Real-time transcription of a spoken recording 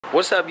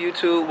What's up,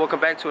 YouTube?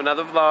 Welcome back to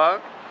another vlog.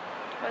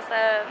 What's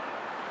up?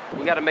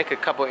 We gotta make a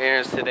couple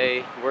errands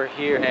today. We're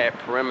here at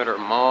Perimeter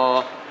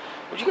Mall.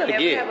 What you gotta get?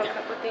 We have a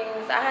couple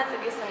things. I had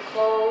to get some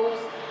clothes,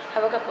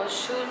 have a couple of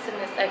shoots, and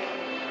this like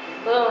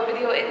little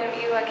video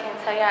interview. I can't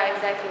tell y'all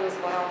exactly what's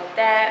going on with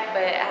that,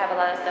 but I have a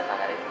lot of stuff I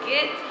gotta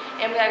get,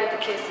 and we gotta get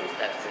the kids some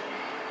stuff too.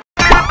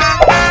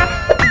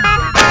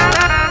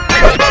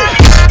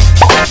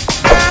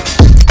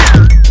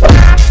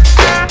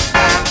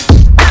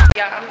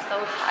 Yeah, I'm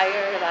so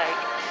tired. Like,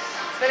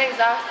 it's been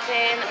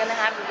exhausting. I'm gonna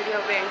have a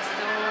video very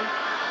soon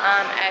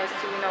as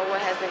to what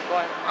has been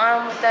going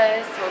on with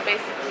us. So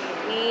basically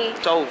me.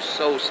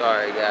 So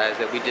sorry guys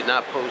that we did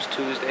not post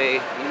Tuesday.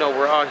 You know,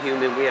 we're all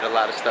human. We had a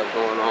lot of stuff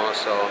going on.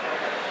 So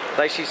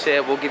like she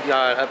said, we'll give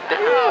y'all an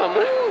update.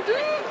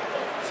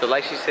 So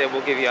like she said,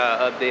 we'll give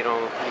y'all an update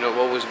on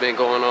what was been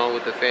going on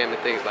with the fam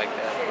and things like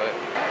that. But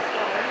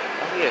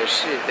oh yeah,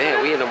 shit,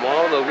 damn, we in the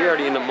mall though. We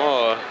already in the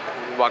mall.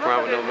 We walk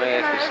around with no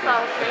mask and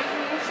shit.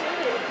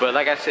 But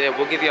like I said,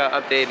 we'll give y'all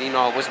an update,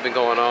 on what's been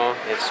going on.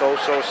 And so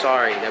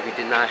sorry that we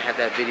did not have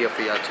that video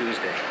for y'all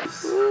Tuesday.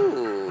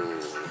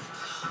 Ooh.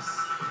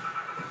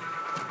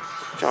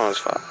 John's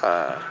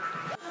fire.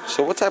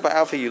 So what type of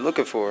outfit you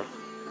looking for?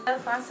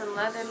 Let's find some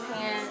leather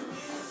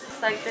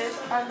pants like this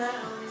on them.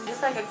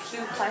 Just like a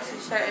cute classy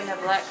shirt and a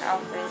black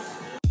outfit.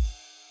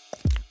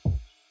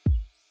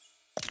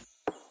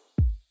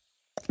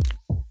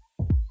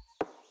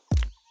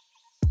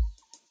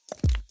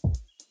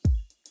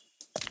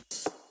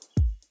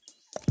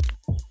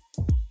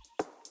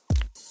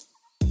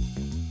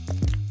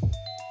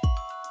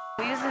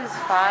 This is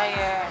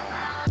fire.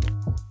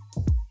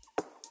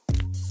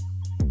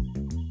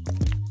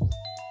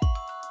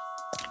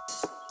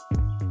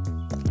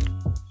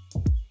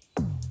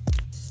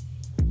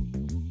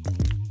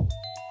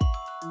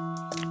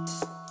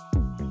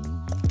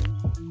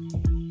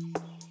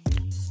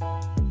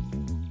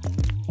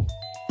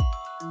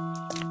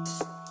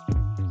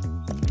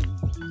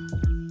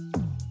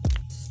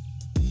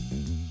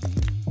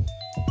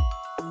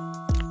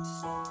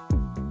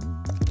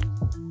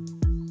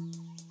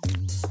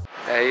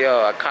 Hey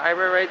yo, a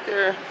Kyra right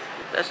there?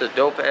 That's a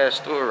dope ass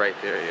store right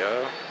there,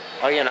 yo.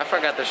 Oh yeah, and I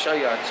forgot to show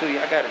y'all too.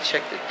 Y'all gotta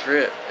check the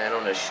drip, man,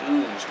 on the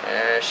shoes,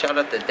 man. Shout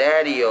out to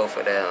Daddy-O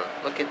for them.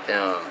 Look at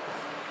them.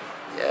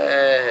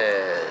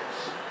 Yes.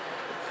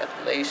 Got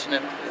the lace in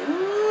them.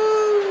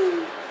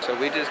 Ooh. So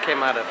we just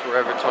came out of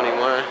Forever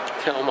 21.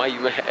 Tell them why you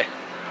mad.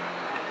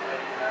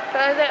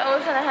 Cause they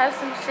always trying to have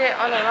some shit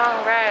on the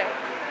wrong rack.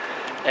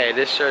 Hey,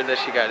 this shirt that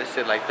she got, it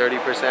said like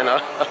 30%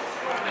 off.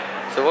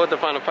 So what the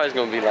final price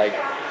gonna be, like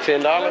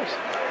 $10?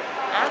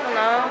 I don't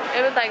know.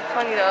 It was like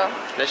 20 though.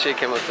 That shit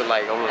came up to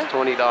like almost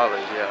 $20,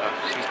 yeah.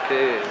 She's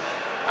pissed.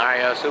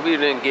 Alright, so we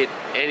didn't get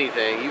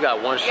anything. You got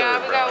one shirt, yeah,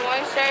 we bro. got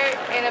one shirt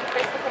and a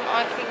pistol from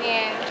Auntie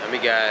again. And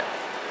we got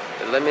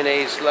the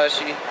lemonade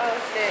slushy. Oh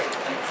shit.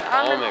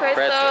 Almond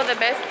pretzel, the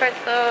best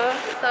pretzel.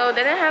 So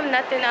they didn't have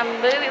nothing. I'm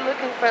literally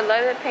looking for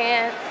leather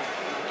pants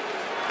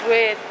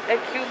with a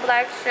cute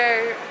black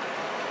shirt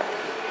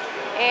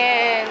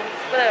and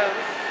what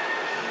else?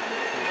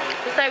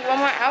 It's like one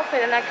more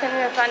outfit and I couldn't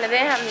even find it.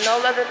 They didn't have no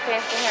leather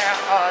pants in here at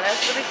all.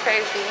 That's really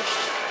crazy.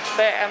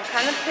 But I'm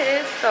kind of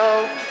pissed.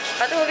 So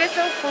about to go get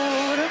some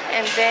food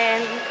and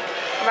then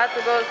we're about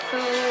to go to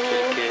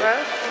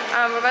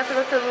we're about to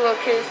go to the little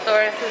kids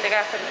store and see what they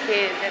got for the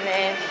kids, and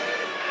then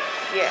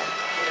yeah.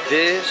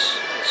 This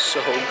is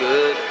so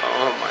good.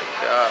 Oh my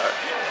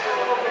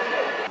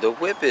gosh. The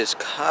whip is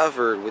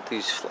covered with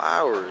these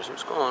flowers.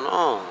 What's going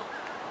on?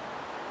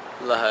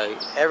 Like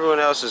everyone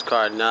else's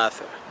car,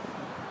 nothing.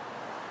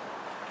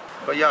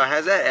 But y'all,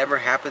 has that ever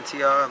happened to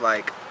y'all?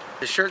 Like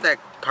the shirt that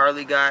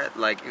Carly got,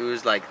 like it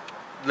was like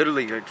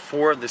literally like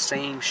 4 of the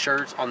same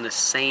shirts on the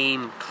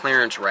same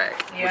clearance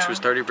rack, which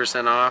was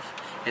 30% off.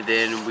 And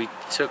then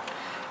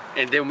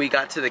we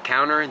got to the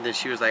counter, and then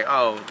she was like,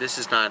 "Oh, this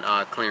is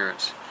not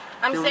clearance."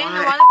 I'm then saying,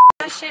 why? why the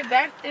that shit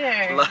back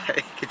there?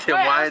 Like, then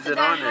why is it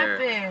on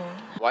there?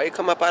 Why you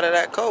come up out of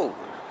that coat?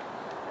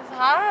 It's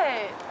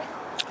hot.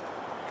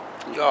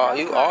 Y'all,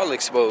 you all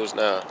exposed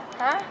now.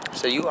 Huh?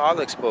 So you all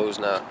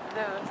exposed now.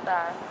 Dude,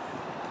 stop.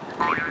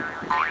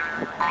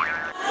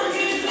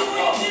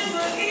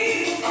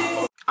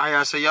 Alright,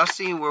 y'all, so y'all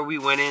seen where we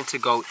went in to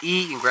go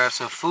eat and grab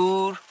some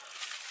food,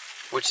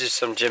 which is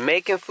some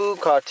Jamaican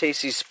food called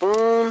Tasty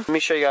Spoon. Let me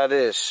show y'all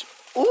this.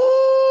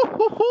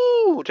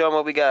 Ooh, tell them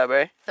what we got,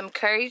 babe. Some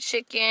curry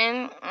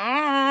chicken.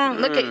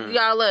 Look at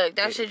y'all. Look,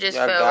 that shit just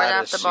fell right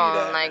off the bone.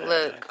 That, like, man.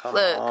 look, Come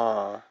look.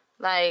 on.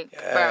 Like,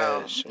 yes.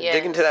 bro. Yes.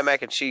 Dig into that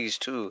mac and cheese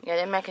too. Yeah,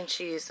 that mac and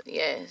cheese.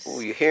 Yes. Ooh,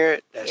 you hear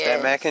it? That's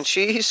that mac and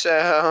cheese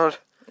sound.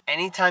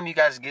 Anytime you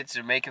guys get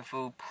Jamaican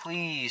food,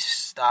 please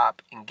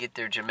stop and get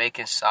their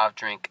Jamaican soft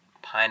drink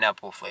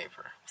pineapple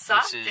flavor.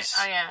 Soft?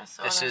 Oh yeah.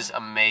 This is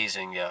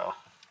amazing, yo.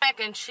 Mac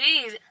and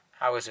cheese.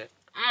 How is it?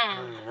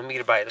 Let me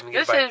get a bite. Let me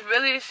get a bite. This is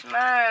really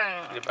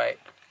smart. Get a bite.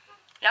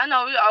 Y'all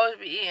know we always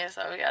be eating,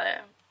 so we gotta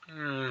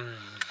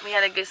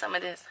get some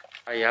of this.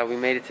 Alright, y'all, we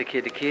made it to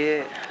Kid to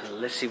Kid.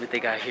 Let's see what they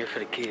got here for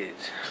the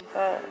kids.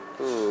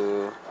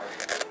 Ooh.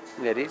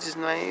 Yeah, these is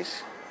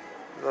nice.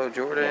 Little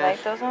Jordan. You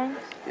like those ones?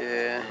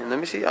 Yeah. And let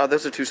me see. Oh,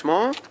 those are too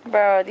small?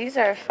 Bro, these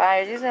are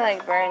fire. These are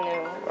like brand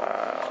new.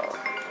 Wow.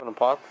 On the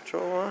Paw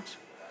Patrol ones?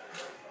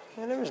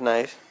 Yeah, that was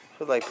nice.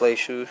 Feel like play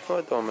shoes. Go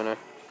ahead, throw them in there.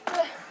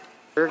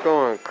 They're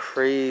going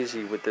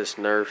crazy with this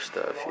Nerf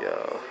stuff,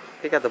 yo.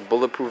 They got the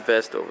bulletproof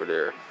vest over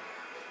there.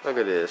 Look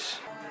at this.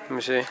 Let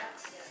me see.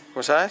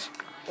 What size?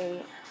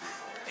 8.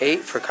 8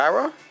 for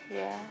Cairo?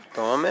 Yeah.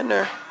 Throw them in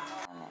there.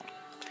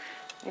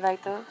 You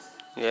like those?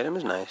 Yeah, them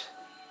is nice.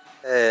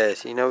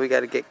 Yes, you know we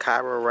got to get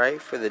Cairo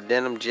right for the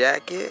denim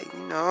jacket,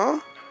 you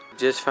know.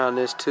 Just found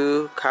this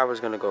too. Cairo's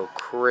gonna go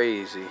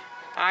crazy.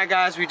 Alright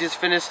guys, we just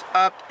finished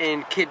up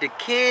in Kid to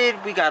Kid.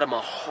 We got him a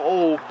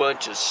whole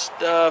bunch of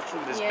stuff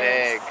in this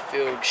bag.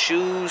 Filled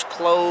shoes,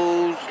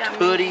 clothes,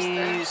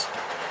 hoodies,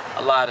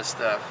 a lot of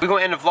stuff. We're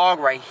gonna end the vlog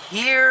right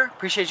here.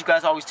 Appreciate you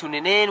guys always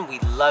tuning in. We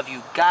love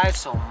you guys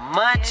so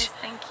much. Yes,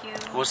 thank you.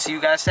 We'll see you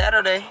guys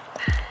Saturday.